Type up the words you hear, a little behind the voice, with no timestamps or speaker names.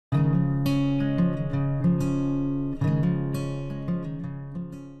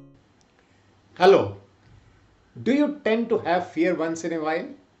Hello. Do you tend to have fear once in a while?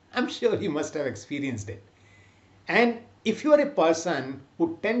 I'm sure you must have experienced it. And if you are a person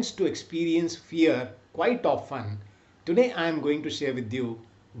who tends to experience fear quite often, today I am going to share with you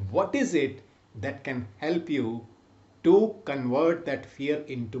what is it that can help you to convert that fear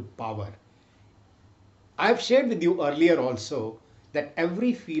into power. I've shared with you earlier also that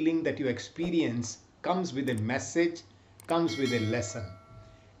every feeling that you experience comes with a message, comes with a lesson.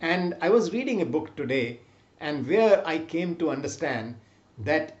 And I was reading a book today, and where I came to understand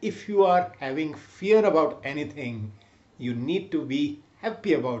that if you are having fear about anything, you need to be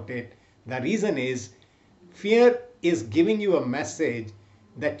happy about it. The reason is fear is giving you a message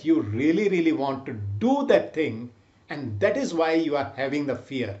that you really, really want to do that thing, and that is why you are having the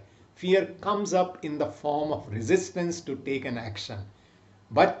fear. Fear comes up in the form of resistance to take an action,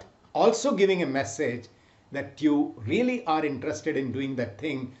 but also giving a message that you really are interested in doing that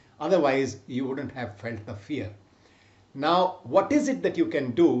thing, otherwise, you wouldn't have felt the fear. Now, what is it that you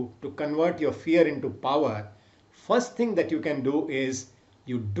can do to convert your fear into power? First thing that you can do is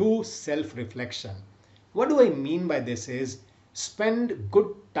you do self reflection. What do I mean by this is spend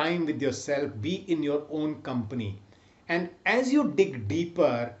good time with yourself, be in your own company. And as you dig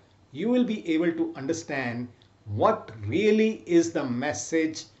deeper, you will be able to understand what really is the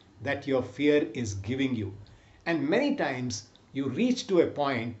message that your fear is giving you. And many times you reach to a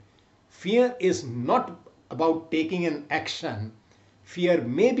point, fear is not about taking an action. Fear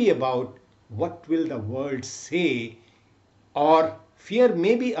may be about what will the world say, or fear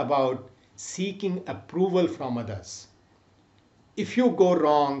may be about seeking approval from others. If you go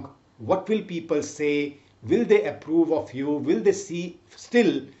wrong, what will people say? Will they approve of you? Will they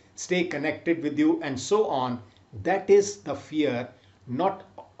still stay connected with you? And so on. That is the fear, not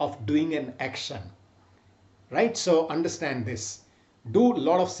of doing an action. Right? So understand this. Do a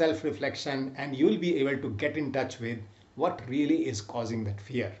lot of self-reflection and you will be able to get in touch with what really is causing that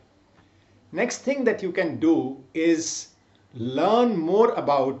fear. Next thing that you can do is learn more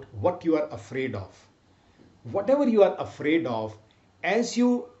about what you are afraid of. Whatever you are afraid of, as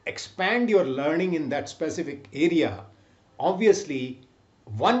you expand your learning in that specific area, obviously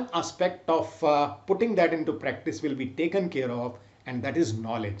one aspect of putting that into practice will be taken care of, and that is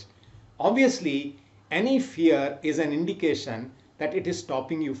knowledge. Obviously, any fear is an indication that it is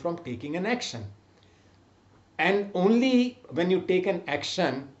stopping you from taking an action. And only when you take an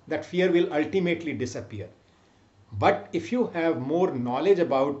action, that fear will ultimately disappear. But if you have more knowledge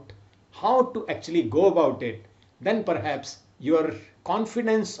about how to actually go about it, then perhaps your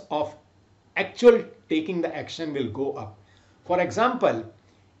confidence of actual taking the action will go up. For example,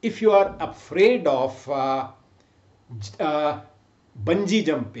 if you are afraid of bungee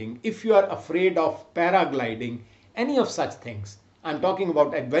jumping, if you are afraid of paragliding, any of such things, I'm talking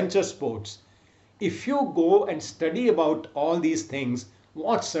about adventure sports. If you go and study about all these things,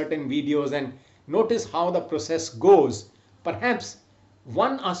 watch certain videos and notice how the process goes, perhaps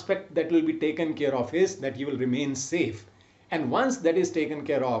one aspect that will be taken care of is that you will remain safe. And once that is taken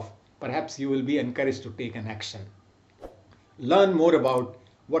care of, perhaps you will be encouraged to take an action. Learn more about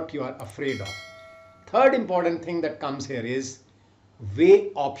what you are afraid of. Third important thing that comes here is weigh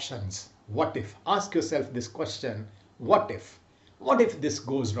options. What if? Ask yourself this question, what if? What if this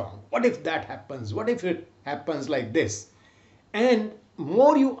goes wrong? What if that happens? What if it happens like this? And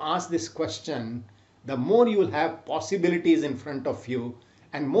more you ask this question, the more you will have possibilities in front of you,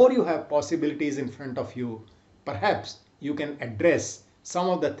 and more you have possibilities in front of you, perhaps you can address some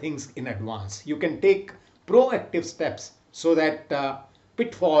of the things in advance. You can take proactive steps so that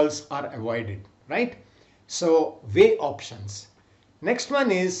pitfalls are avoided, right? So weigh options. Next one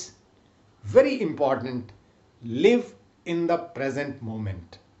is very important. Live in the present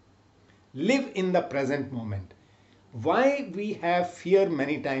moment. Live in the present moment. Why we have fear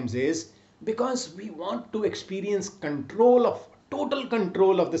many times is because we want to experience total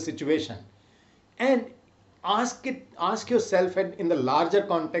control of the situation. And ask yourself in the larger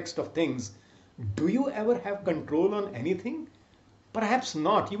context of things, do you ever have control on anything? Perhaps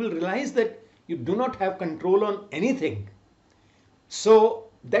not. You will realize that you do not have control on anything. So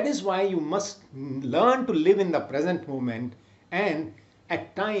that is why you must learn to live in the present moment and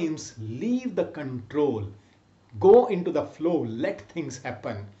at times leave the control. Go into the flow, let things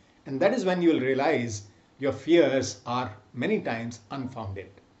happen. And that is when you will realize your fears are many times unfounded.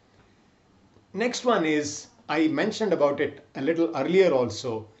 Next one is, I mentioned about it a little earlier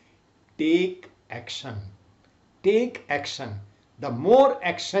also, take action. Take action. The more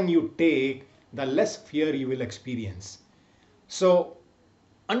action you take, the less fear you will experience. So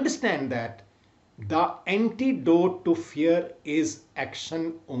understand that the antidote to fear is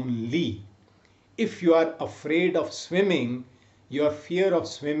action only. If you are afraid of swimming, your fear of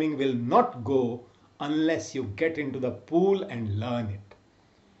swimming will not go unless you get into the pool and learn it.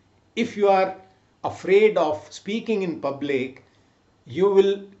 If you are afraid of speaking in public, you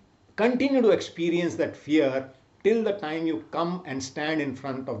will continue to experience that fear till the time you come and stand in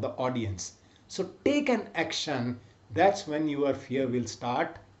front of the audience. So take an action. That's when your fear will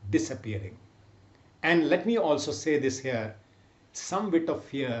start disappearing. And let me also say this here, some bit of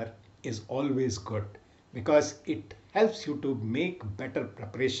fear is always good because it helps you to make better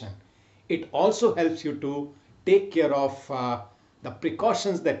preparation. It also helps you to take care of the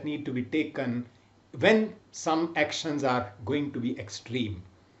precautions that need to be taken when some actions are going to be extreme.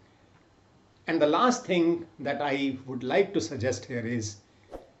 And the last thing that I would like to suggest here is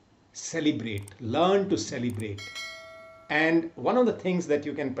celebrate, learn to celebrate. And one of the things that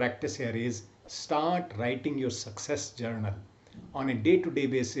you can practice here is start writing your success journal. On a day-to-day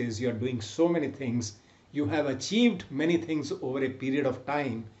basis, you are doing so many things. You have achieved many things over a period of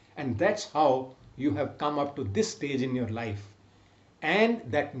time, and that's how you have come up to this stage in your life. And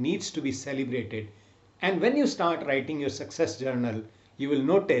that needs to be celebrated. And when you start writing your success journal, you will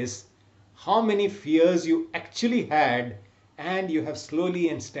notice how many fears you actually had, and you have slowly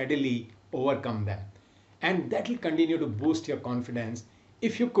and steadily overcome them. And that will continue to boost your confidence.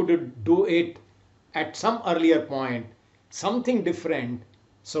 If you could do it at some earlier point, something different,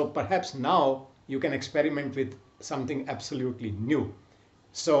 so perhaps now you can experiment with something absolutely new.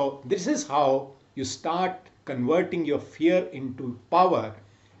 So this is how you start converting your fear into power.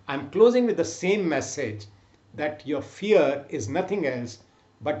 I'm closing with the same message, that your fear is nothing else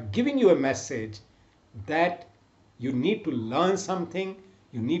but giving you a message that you need to learn something,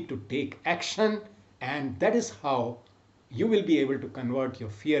 you need to take action, and that is how you will be able to convert your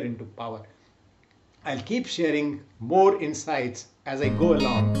fear into power. I'll keep sharing more insights as I go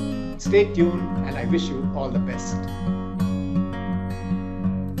along. Stay tuned, and I wish you all the best.